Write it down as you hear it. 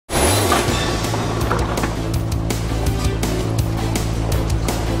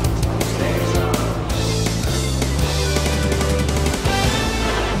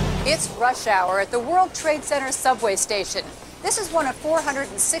rush hour at the World Trade Center subway station. This is one of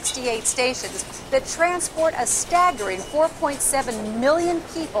 468 stations that transport a staggering 4.7 million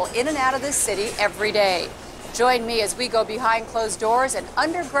people in and out of this city every day. Join me as we go behind closed doors and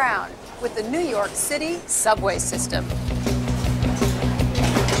underground with the New York City subway system.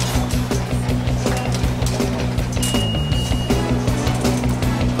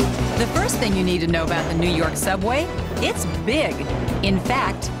 The first thing you need to know about the New York subway, it's big. In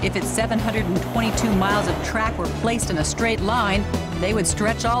fact, if its 722 miles of track were placed in a straight line, they would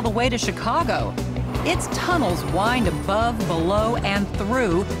stretch all the way to Chicago. Its tunnels wind above, below, and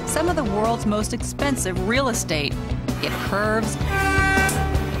through some of the world's most expensive real estate. It curves,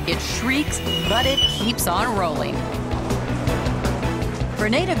 it shrieks, but it keeps on rolling. For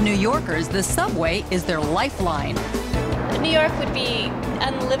native New Yorkers, the subway is their lifeline. New York would be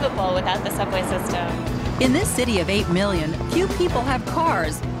unlivable without the subway system. In this city of 8 million, few people have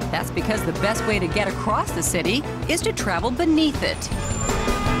cars. That's because the best way to get across the city is to travel beneath it.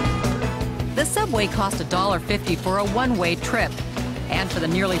 The subway costs $1.50 for a one-way trip. And for the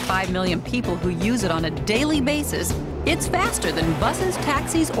nearly 5 million people who use it on a daily basis, it's faster than buses,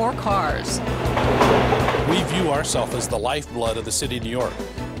 taxis, or cars. We view ourselves as the lifeblood of the city of New York.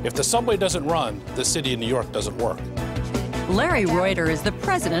 If the subway doesn't run, the city of New York doesn't work. Larry Reuter is the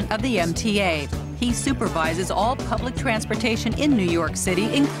president of the MTA. He supervises all public transportation in New York City,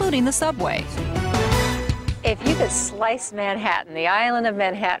 including the subway. If you could slice Manhattan, the island of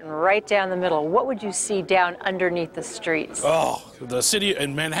Manhattan, right down the middle, what would you see down underneath the streets? Oh, the city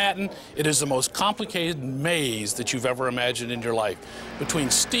in Manhattan, it is the most complicated maze that you've ever imagined in your life.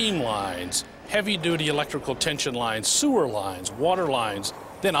 Between steam lines, heavy-duty electrical tension lines, sewer lines, water lines,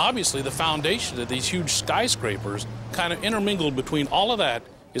 then obviously the foundation of these huge skyscrapers, kind of intermingled between all of that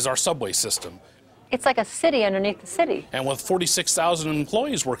is our subway system. It's like a city underneath the city. And with 46,000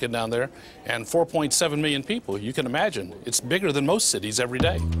 employees working down there and 4.7 million people, you can imagine it's bigger than most cities every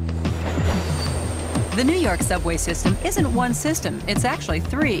day. The New York subway system isn't one system, it's actually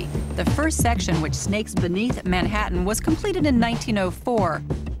three. The first section, which snakes beneath Manhattan, was completed in 1904.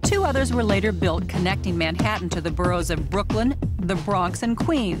 Two others were later built, connecting Manhattan to the boroughs of Brooklyn, the Bronx, and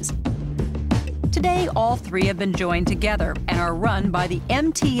Queens. Today, all three have been joined together and are run by the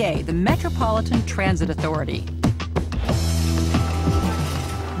MTA, the Metropolitan Transit Authority.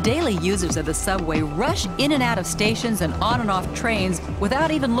 Daily users of the subway rush in and out of stations and on and off trains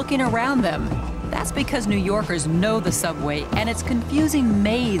without even looking around them. That's because New Yorkers know the subway and its confusing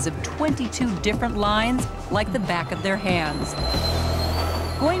maze of 22 different lines like the back of their hands.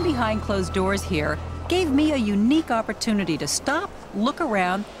 Going behind closed doors here gave me a unique opportunity to stop, look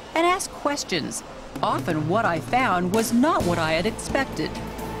around, and ask questions. Often what I found was not what I had expected.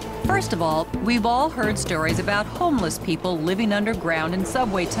 First of all, we've all heard stories about homeless people living underground in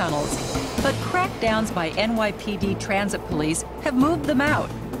subway tunnels, but crackdowns by NYPD transit police have moved them out.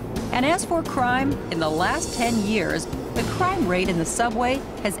 And as for crime, in the last 10 years, the crime rate in the subway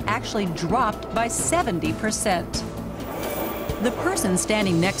has actually dropped by 70%. The person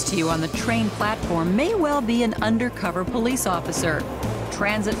standing next to you on the train platform may well be an undercover police officer.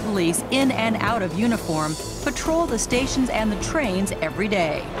 Transit police, in and out of uniform, patrol the stations and the trains every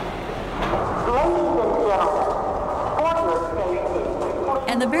day.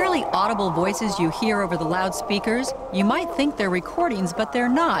 And the barely audible voices you hear over the loudspeakers, you might think they're recordings, but they're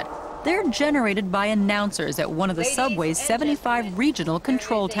not. They're generated by announcers at one of the subway's 75 regional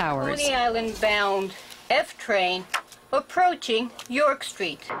control towers. Coney Island-bound F train approaching York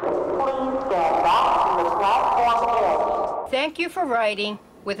Street. Please stand back from the platform edge. Thank you for riding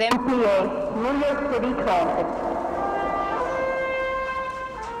with MTA, New York City Transit.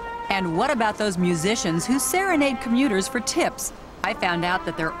 And what about those musicians who serenade commuters for tips? I found out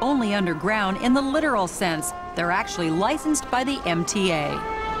that they're only underground in the literal sense. They're actually licensed by the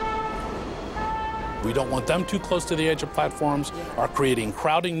MTA. We don't want them too close to the edge of platforms or creating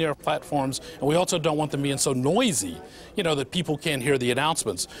crowding near platforms, and we also don't want them being so noisy, that people can't hear the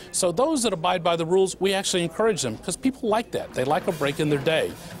announcements. So those that abide by the rules, we actually encourage them because people like that. They like a break in their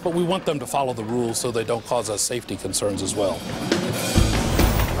day, but we want them to follow the rules so they don't cause us safety concerns as well.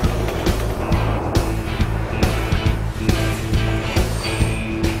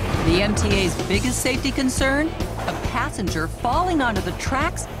 The MTA's biggest safety concern? A passenger falling onto the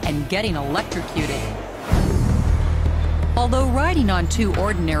tracks and getting electrocuted. Although riding on two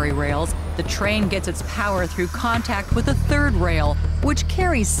ordinary rails, the train gets its power through contact with a third rail, which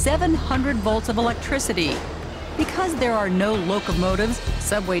carries 700 volts of electricity. Because there are no locomotives,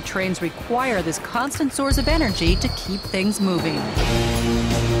 subway trains require this constant source of energy to keep things moving.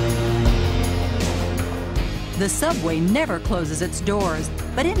 The subway never closes its doors,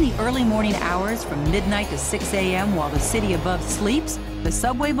 but in the early morning hours from midnight to 6 a.m. while the city above sleeps, the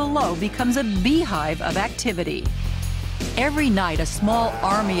subway below becomes a beehive of activity. Every night, a small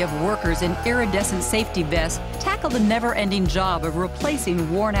army of workers in iridescent safety vests tackle the never-ending job of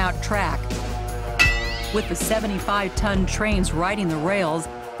replacing worn-out track. With the 75-ton trains riding the rails,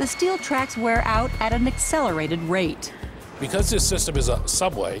 the steel tracks wear out at an accelerated rate. Because this system is a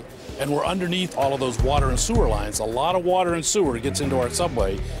subway, and we're underneath all of those water and sewer lines, a lot of water and sewer gets into our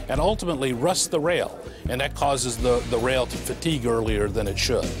subway and ultimately rusts the rail, and that causes the rail to fatigue earlier than it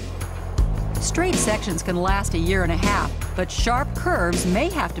should. Straight sections can last a year and a half, but sharp curves may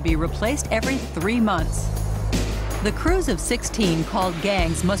have to be replaced every 3 months. The crews of 16 called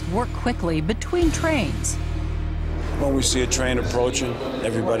gangs must work quickly between trains. When we see a train approaching,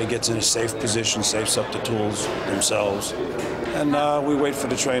 everybody gets in a safe position, safes up the tools themselves, and we wait for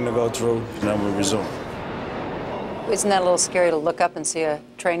the train to go through, and then we resume. Isn't that a little scary to look up and see a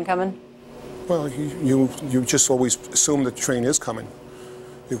train coming? Well, you just always assume the train is coming.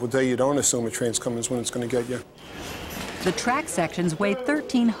 The day you don't assume a train's coming is when it's going to get you. The track sections weigh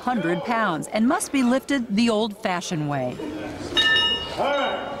 1,300 pounds and must be lifted the old-fashioned way. All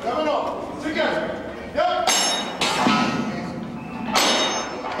right, coming on, together. Yep.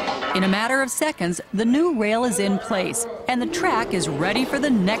 In a matter of seconds, the new rail is in place, and the track is ready for the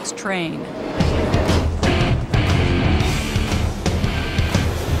next train.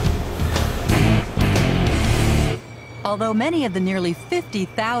 Although many of the nearly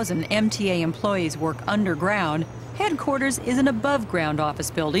 50,000 MTA employees work underground, headquarters is an above-ground office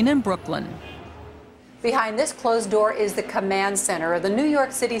building in Brooklyn. Behind this closed door is the command center of the New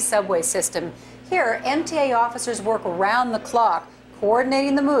York City subway system. Here, MTA officers work around the clock,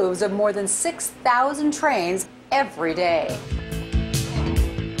 coordinating the moves of more than 6,000 trains every day.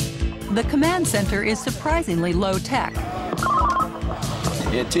 The command center is surprisingly low-tech.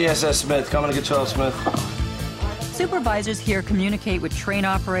 Yeah, TSS Smith, coming to get Charles Smith. Supervisors here communicate with train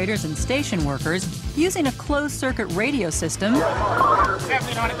operators and station workers using a closed-circuit radio system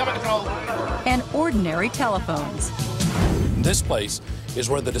and ordinary telephones. This place is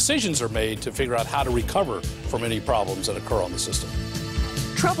where the decisions are made to figure out how to recover from any problems that occur on the system.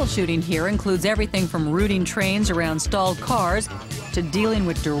 Troubleshooting here includes everything from routing trains around stalled cars to dealing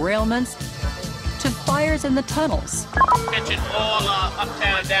with derailments to fires in the tunnels. Mention all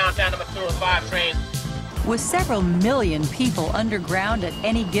uptown and downtown number 205 trains. With several million people underground at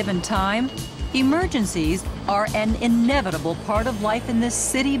any given time, emergencies are an inevitable part of life in this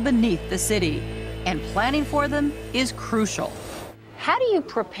city beneath the city, and planning for them is crucial. How do you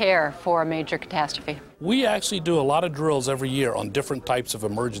prepare for a major catastrophe? We actually do a lot of drills every year on different types of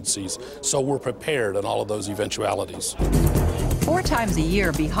emergencies, so we're prepared in all of those eventualities. 4 times a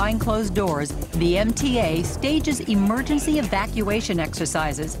year behind closed doors, the MTA stages emergency evacuation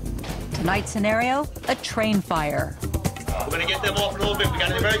exercises. Tonight's scenario, a train fire. We're going to get them off a little bit. We got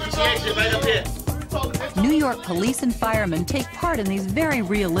an emergency exit right up here. New York police and firemen take part in these very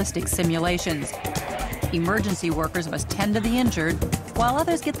realistic simulations. Emergency workers must tend to the injured, while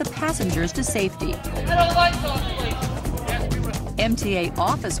others get the passengers to safety. MTA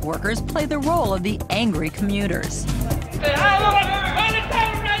office workers play the role of the angry commuters.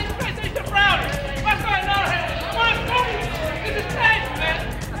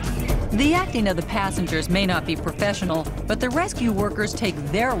 The acting of the passengers may not be professional, but the rescue workers take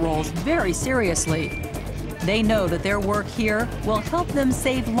their roles very seriously. They know that their work here will help them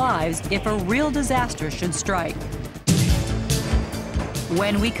save lives if a real disaster should strike.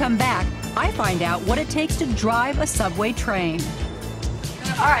 When we come back, I find out what it takes to drive a subway train.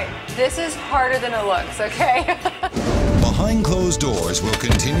 All right, this is harder than it looks, okay? Behind Closed Doors will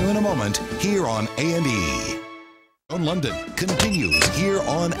continue in a moment here on A&E. Joan Lunden continues here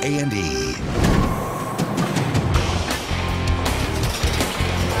on A&E.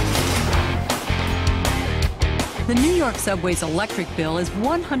 The New York subway's electric bill is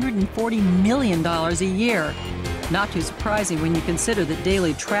 $140 million a year. Not too surprising when you consider that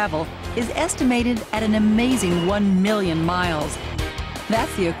daily travel is estimated at an amazing 1 million miles.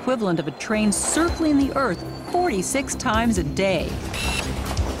 That's the equivalent of a train circling the Earth 46 times a day.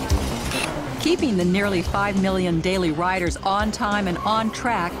 Keeping the nearly 5 million daily riders on time and on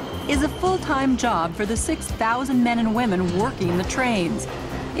track is a full-time job for the 6,000 men and women working the trains.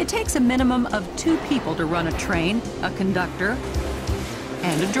 It takes a minimum of 2 people to run a train, a conductor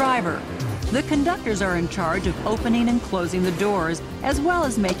and a driver. The conductors are in charge of opening and closing the doors, as well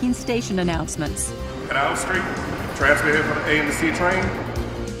as making station announcements. Canal Street, transfer here for the A and the C train.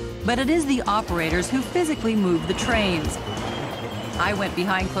 But it is the operators who physically move the trains. I went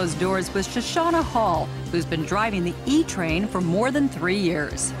behind closed doors with Shoshana Hall, who's been driving the E-train for more than 3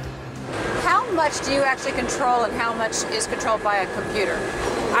 years. How much do you actually control and how much is controlled by a computer?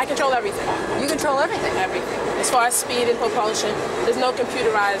 I control everything. You control everything? Everything. As far as speed and propulsion, there's no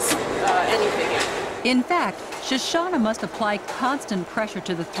computerized anything yet. In fact, Shoshana must apply constant pressure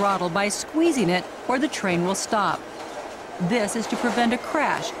to the throttle by squeezing it or the train will stop. This is to prevent a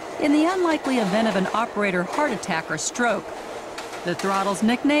crash in the unlikely event of an operator heart attack or stroke. The throttle's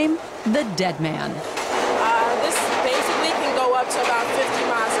nickname, the Dead Man. This basically can go up to about 50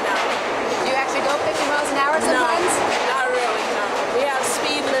 miles an hour. Do you actually go 50 miles an hour sometimes? No, not really, no. We have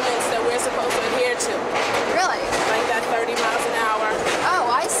speed limits that we're supposed to adhere to. Really? Like that 30 miles an hour. Oh,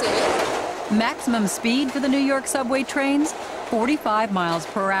 I see. Maximum speed for the New York subway trains, 45 miles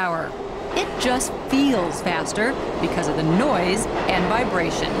per hour. It just feels faster because of the noise and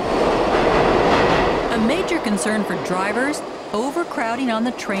vibration. A major concern for drivers, overcrowding on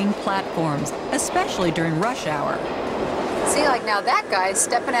the train platforms, especially during rush hour. See, like now that guy's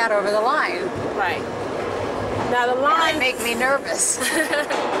stepping out over the line. Right. Now the line make me nervous.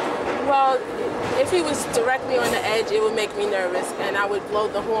 Well, if he was directly on the edge, it would make me nervous, and I would blow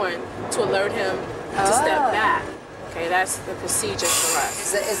the horn to alert him to step back. Okay, that's the procedure for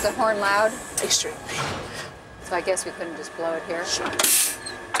us. Is the horn loud? Extremely. So I guess we couldn't just blow it here? Sure.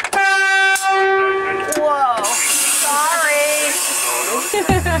 Whoa, sorry.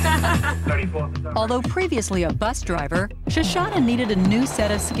 Although previously a bus driver, Shoshana needed a new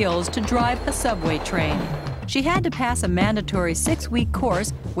set of skills to drive a subway train. She had to pass a mandatory 6-week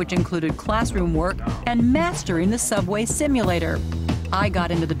course, which included classroom work and mastering the subway simulator. I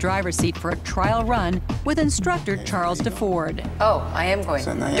got into the driver's seat for a trial run with instructor Charles DeFord. Oh, I am going.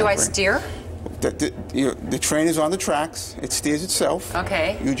 So Do I steer? The train is on the tracks. It steers itself.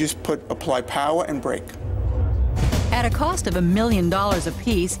 Okay. You just apply power and brake. At a cost of $1 million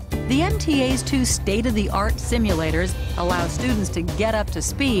apiece, the MTA's 2 state-of-the-art simulators allow students to get up to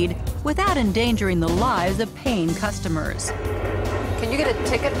speed without endangering the lives of paying customers. Can you get a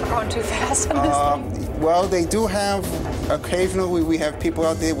ticket for going too fast on this thing? Well, they do have, occasionally we have people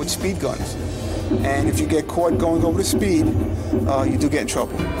out there with speed guns. And if you get caught going over the speed, you do get in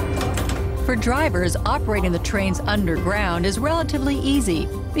trouble. For drivers, operating the trains underground is relatively easy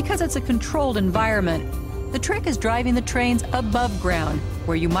because it's a controlled environment. The trick is driving the trains above ground,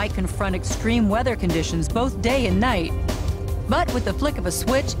 where you might confront extreme weather conditions both day and night. But with the flick of a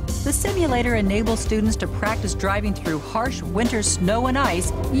switch, the simulator enables students to practice driving through harsh winter snow and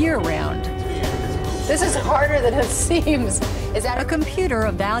ice year-round. This is harder than it seems. Is that a computer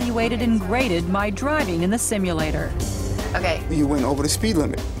evaluated and graded my driving in the simulator? Okay. You went over the speed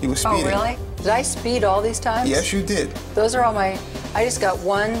limit. You were speeding. Oh, really? Did I speed all these times? Yes, you did. Those are all my... I just got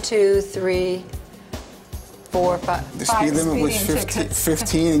 1, 2, 3, 4, 5. The speed limit was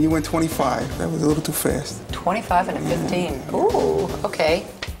 15 and you went 25. That was a little too fast. 25 and a 15. Ooh, okay.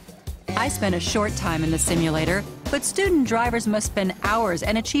 I spent a short time in the simulator, but student drivers must spend hours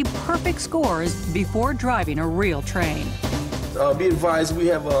and achieve perfect scores before driving a real train. Be advised, we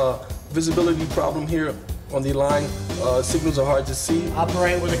have a visibility problem here on the line. Signals are hard to see.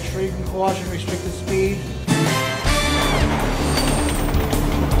 Operate with extreme caution, restricted speed.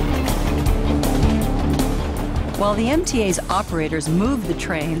 While the MTA's operators move the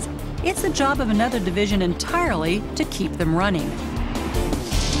trains, it's the job of another division entirely to keep them running.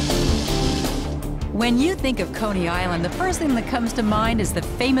 When you think of Coney Island, the first thing that comes to mind is the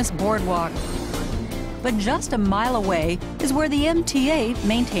famous boardwalk. But just a mile away is where the MTA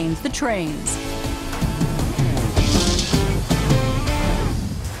maintains the trains.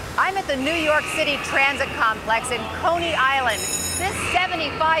 I'm at the New York City Transit Complex in Coney Island. This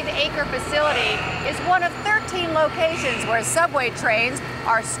 75-acre facility is one of 13 locations where subway trains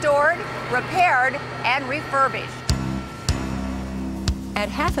are stored, repaired, and refurbished. At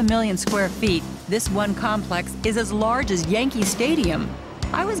 500,000 square feet, this one complex is as large as Yankee Stadium.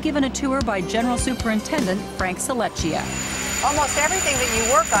 I was given a tour by General Superintendent Frank Salecchia. Almost everything that you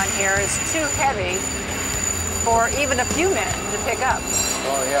work on here is too heavy for even a few men to pick up.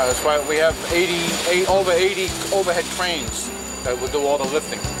 Oh yeah, that's why we have over 80 overhead cranes that will do all the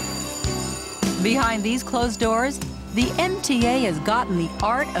lifting. Behind these closed doors, the MTA has gotten the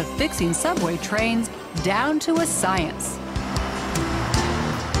art of fixing subway trains down to a science.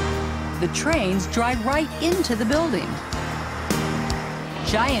 The trains drive right into the building.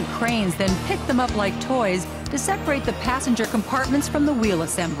 Giant cranes then pick them up like toys to separate the passenger compartments from the wheel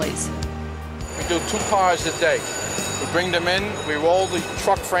assemblies. We do 2 cars a day. We bring them in, we roll the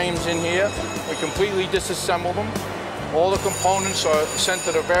truck frames in here, we completely disassemble them. All the components are sent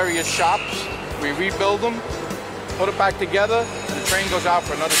to the various shops, we rebuild them, put it back together, and the Train goes out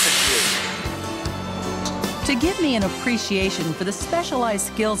for another 6 years. To give me an appreciation for the specialized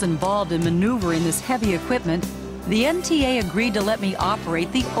skills involved in maneuvering this heavy equipment, the MTA agreed to let me operate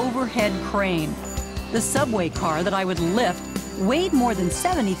the overhead crane. The subway car that I would lift weighed more than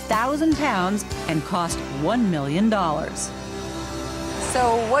 70,000 pounds and cost $1 million.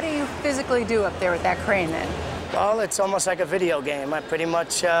 So what do you physically do up there with that crane then? Well, it's almost like a video game. I pretty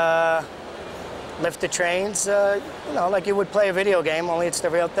much lift the trains, you know, like you would play a video game, only it's the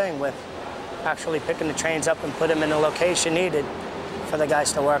real thing with actually picking the trains up and put them in the location needed for the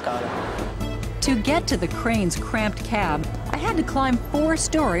guys to work on them. To get to the crane's cramped cab, I had to climb 4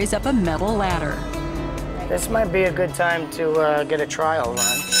 stories up a metal ladder. This might be a good time to get a trial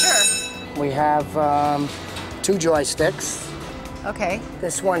run. Sure. We have 2 joysticks. Okay.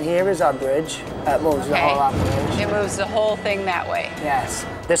 This one here is our bridge. That moves the whole operation. It moves the whole thing that way. Yes.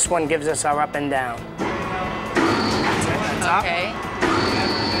 This one gives us our up and down. That's it. That's up. Okay.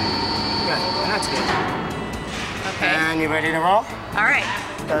 Good. That's good. Okay. And you ready to roll? All right.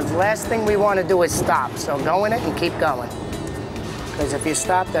 The last thing we want to do is stop. So go in it and keep going. Because if you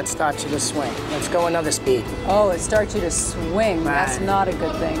stop, that starts you to swing. Let's go another speed. Oh, it starts you to swing. Right. That's not a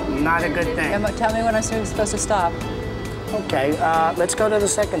good thing. Not a good thing. Tell me when I'm supposed to stop. Okay, let's go to the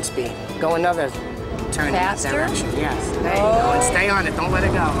second speed. Go another turn in that direction. Yes, there you go. And stay on it. Don't let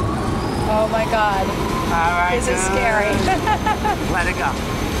it go. Oh my God. All right. This is scary. Let it go.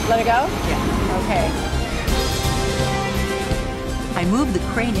 Let it go? Yeah. Okay. I moved the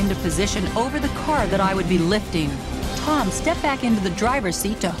crane into position over the car that I would be lifting. Tom stepped back into the driver's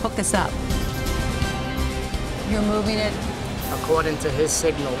seat to hook us up. You're moving it? According to his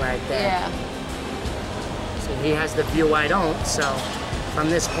signal right there. Yeah. So he has the view I don't, so from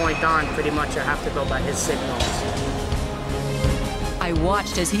this point on, pretty much I have to go by his signals. I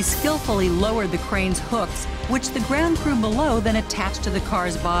watched as he skillfully lowered the crane's hooks, which the ground crew below then attached to the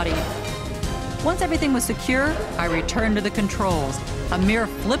car's body. Once everything was secure, I returned to the controls. A mere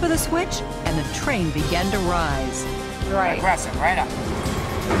flip of the switch, and the train began to rise. Right. Aggressive, right up.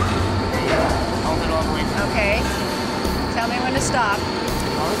 There you go. Hold it all the way down. Okay. Tell me when to stop.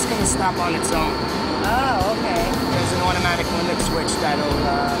 Oh, it's going to stop on its own. Oh, okay. There's an automatic limit switch that'll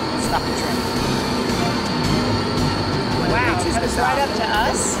stop the train. Wow, comes right up to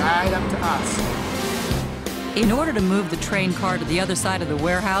us? Right up to us. In order to move the train car to the other side of the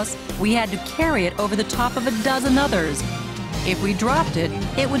warehouse, we had to carry it over the top of a dozen others. If we dropped it,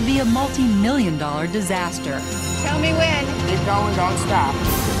 it would be a multi-million-dollar disaster. Tell me when. Keep going, don't stop.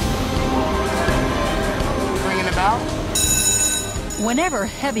 Ringing the bell? Whenever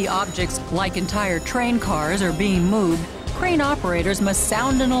heavy objects like entire train cars are being moved, crane operators must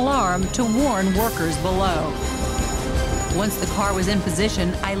sound an alarm to warn workers below. Once the car was in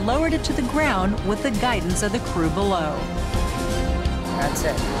position, I lowered it to the ground with the guidance of the crew below. That's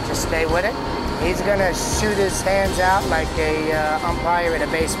it. Just stay with it. He's gonna shoot his hands out like a umpire at a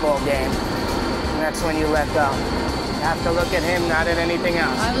baseball game. And that's when you let go. You have to look at him, not at anything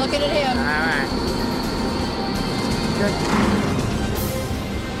else. I'm looking at him. All right. Good.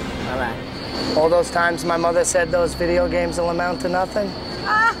 All right. All those times my mother said those video games will amount to nothing.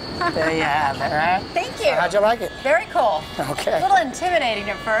 There you have it, right? Thank you. So how'd you like it? Very cool. Okay. A little intimidating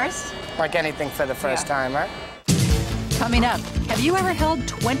at first. Like anything for the first time, right? Coming up, have you ever held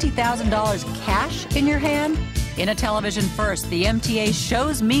 $20,000 cash in your hand? In a television first, the MTA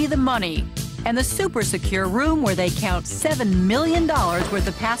shows me the money and the super secure room where they count $7 million worth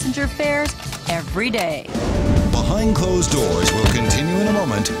of passenger fares every day. Behind Closed Doors will continue in a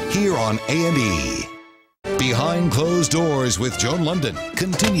moment here on A&E. Behind Closed Doors with Joan Lunden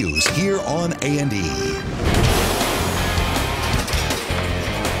continues here on A&E.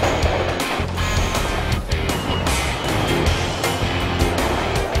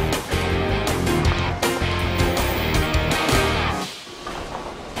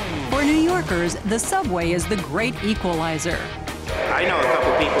 For New Yorkers, the subway is the great equalizer. I know a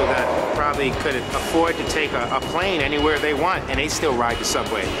couple people that probably could afford to take a plane anywhere they want, and they still ride the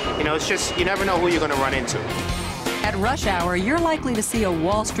subway. You know, it's just, you never know who you're going to run into. At rush hour, you're likely to see a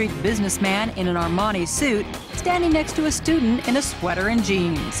Wall Street businessman in an Armani suit standing next to a student in a sweater and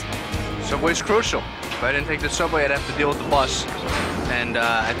jeans. Subway's crucial. If I didn't take the subway, I'd have to deal with the bus. And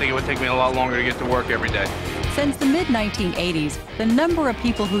I think it would take me a lot longer to get to work every day. Since the mid-1980s, the number of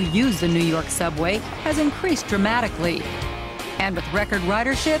people who use the New York subway has increased dramatically. And with record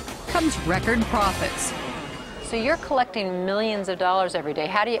ridership comes record profits. So you're collecting millions of dollars every day.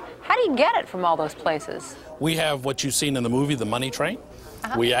 How do you get it from all those places? We have what you've seen in the movie, The Money Train.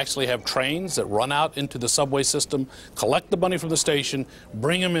 We actually have trains that run out into the subway system, collect the money from the station,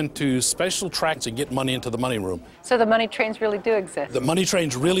 bring them into special tracks and get money into the money room. So the money trains really do exist? The money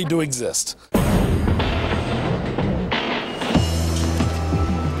trains really do exist.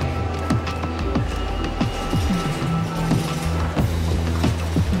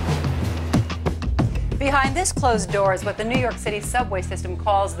 Behind this closed door is what the New York City subway system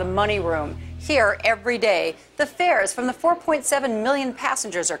calls the money room. Here, every day, the fares from the 4.7 million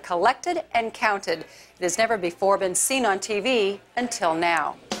passengers are collected and counted. It has never before been seen on TV until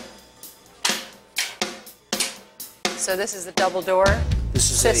now. So this is the double door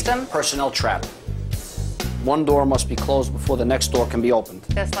system? A personnel trap. One door must be closed before the next door can be opened.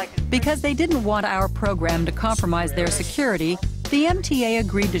 Just like because they didn't want our program to compromise their security, the MTA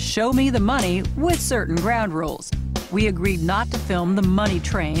agreed to show me the money with certain ground rules. We agreed not to film the money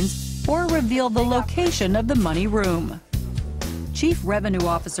trains or reveal the location of the money room. Chief Revenue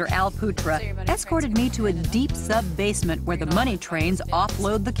Officer Al Putra escorted me to a deep sub-basement where the money trains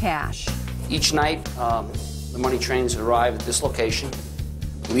offload the cash. Each night, the money trains arrive at this location,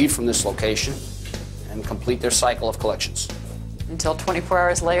 leave from this location, and complete their cycle of collections. Until 24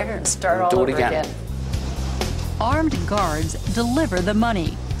 hours later and start all do over it again. Armed guards deliver the money,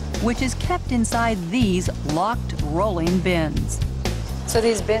 which is kept inside these locked rolling bins. So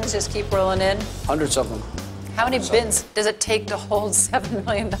these bins just keep rolling in? Hundreds of them. How many bins does it take to hold $7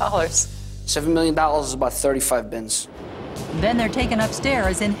 million? $7 million is about 35 bins. Then they're taken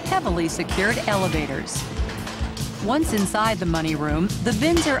upstairs in heavily secured elevators. Once inside the money room, the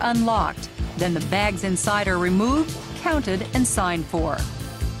bins are unlocked. Then the bags inside are removed, counted, and signed for.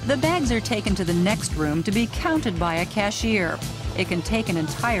 The bags are taken to the next room to be counted by a cashier. It can take an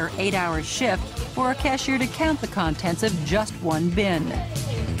entire 8-hour shift for a cashier to count the contents of just one bin.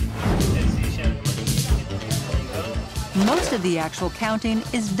 Most of the actual counting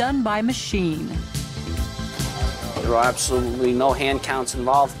is done by machine. There are absolutely no hand counts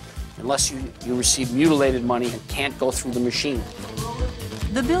involved unless you receive mutilated money and can't go through the machine.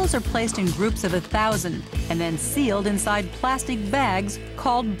 The bills are placed in groups of 1,000 and then sealed inside plastic bags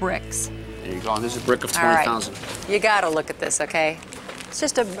called bricks. There you go. There's a brick of 20,000. Right. You got to look at this, okay? It's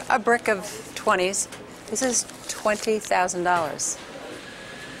just a brick of 20s. This is $20,000.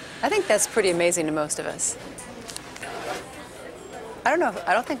 I think that's pretty amazing to most of us. I don't know.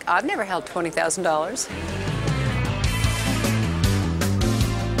 I don't think I've never held $20,000.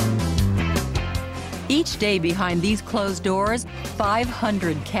 Each day behind these closed doors,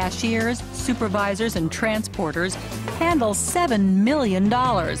 500 cashiers, supervisors, and transporters handle $7 million,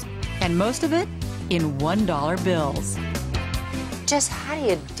 and most of it in $1 bills. Just how do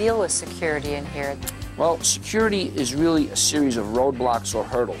you deal with security in here? Well, security is really a series of roadblocks or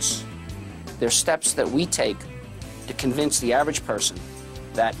hurdles. They're steps that we take to convince the average person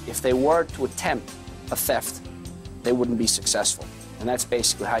that if they were to attempt a theft, they wouldn't be successful. And that's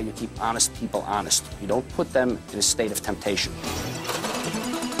basically how you keep honest people honest. You don't put them in a state of temptation.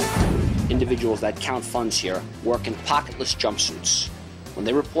 Individuals that count funds here work in pocketless jumpsuits. When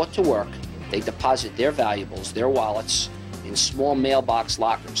they report to work, they deposit their valuables, their wallets, in small mailbox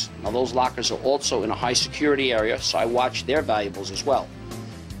lockers. Now, those lockers are also in a high security area, so I watch their valuables as well.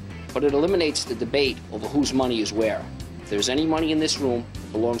 But it eliminates the debate over whose money is where. If there's any money in this room,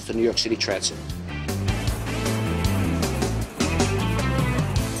 it belongs to New York City Transit.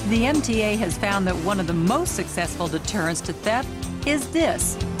 The MTA has found that one of the most successful deterrents to theft is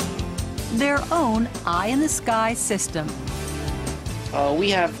this: their own eye-in-the-sky system. We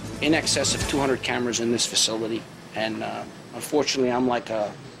have in excess of 200 cameras in this facility, and unfortunately, I'm like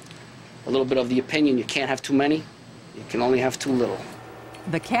a little bit of the opinion you can't have too many, you can only have too little.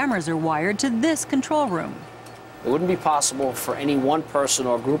 The cameras are wired to this control room. It wouldn't be possible for any one person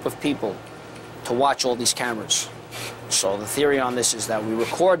or group of people to watch all these cameras. So the theory on this is that we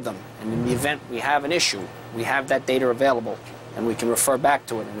record them, and in the event we have an issue, we have that data available, and we can refer back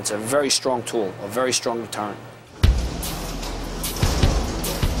to it, and it's a very strong tool, a very strong deterrent.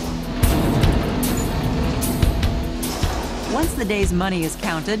 Once the day's money is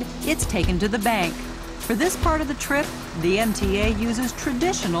counted, it's taken to the bank. For this part of the trip, the MTA uses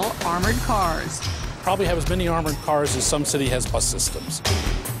traditional armored cars. Probably have as many armored cars as some city has bus systems.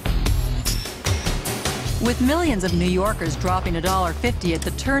 With millions of New Yorkers dropping $1.50 at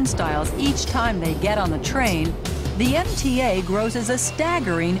the turnstiles each time they get on the train, the MTA grosses a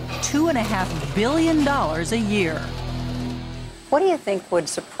staggering $2.5 billion a year. What do you think would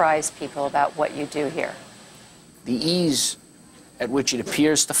surprise people about what you do here? The ease at which it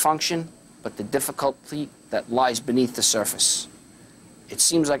appears to function, but the difficulty that lies beneath the surface. It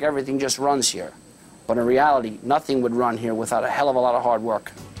seems like everything just runs here, But in reality, nothing would run here without a hell of a lot of hard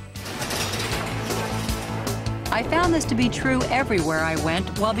work. I found this to be true everywhere I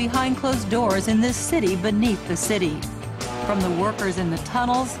went while behind closed doors in this city beneath the city. From the workers in the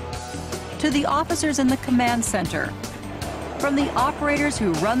tunnels to the officers in the command center. From the operators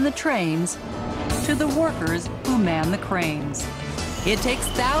who run the trains to the workers who man the cranes. It takes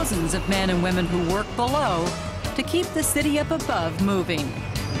thousands of men and women who work below to keep the city up above moving.